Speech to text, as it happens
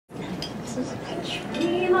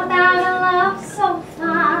Dream about a love so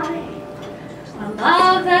fine, a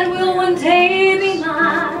love that will one day be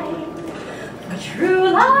mine. For true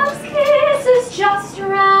love's kiss is just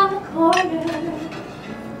around the corner.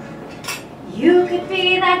 You could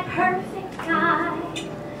be that perfect guy,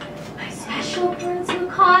 my special prince who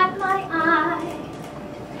caught my eye.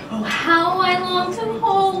 Oh, how I long to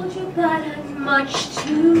hold you, but I'm much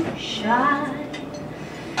too shy.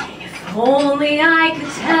 If only I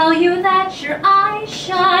could tell you that your eyes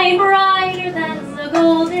shine brighter than the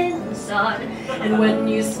golden sun, and when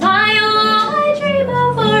you smile, all I dream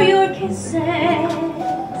of are your kisses.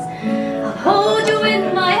 I'll hold you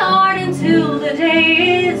in my heart until the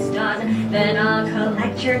day is done. Then I'll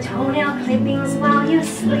collect your toenail clippings while you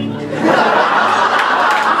sleep.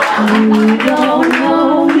 You don't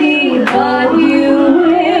know me, but you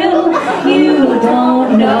will. You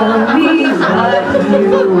don't know me, but you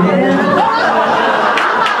will.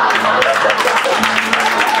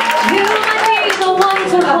 You might be the one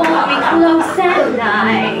to hold me close at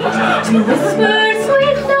night, to whisper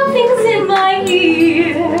sweet nothings in my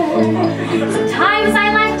ear. Sometimes I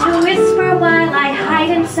like to whisper while I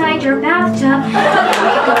hide inside your bathtub,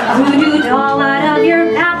 make a voodoo doll out of your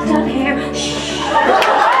bathtub hair. Shh.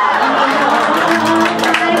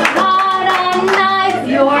 I've got a knife,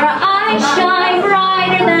 your eyes shine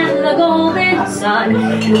brighter than the golden sun,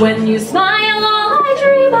 and when you smile, all I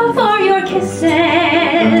dream of are your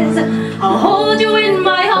kisses. I'll hold you in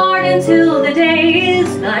my heart until the day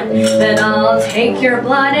is done. Then I'll take your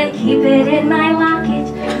blood and keep it in my locket.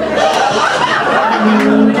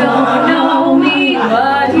 You don't know me,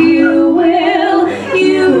 but you will.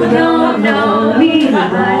 You don't know me,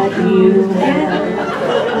 but you will.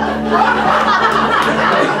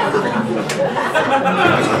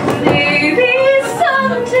 Maybe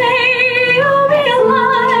someday you'll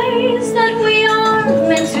realize that we are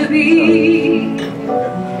meant to be.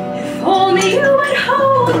 If only you would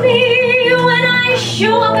hold me when I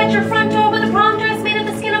show up at your front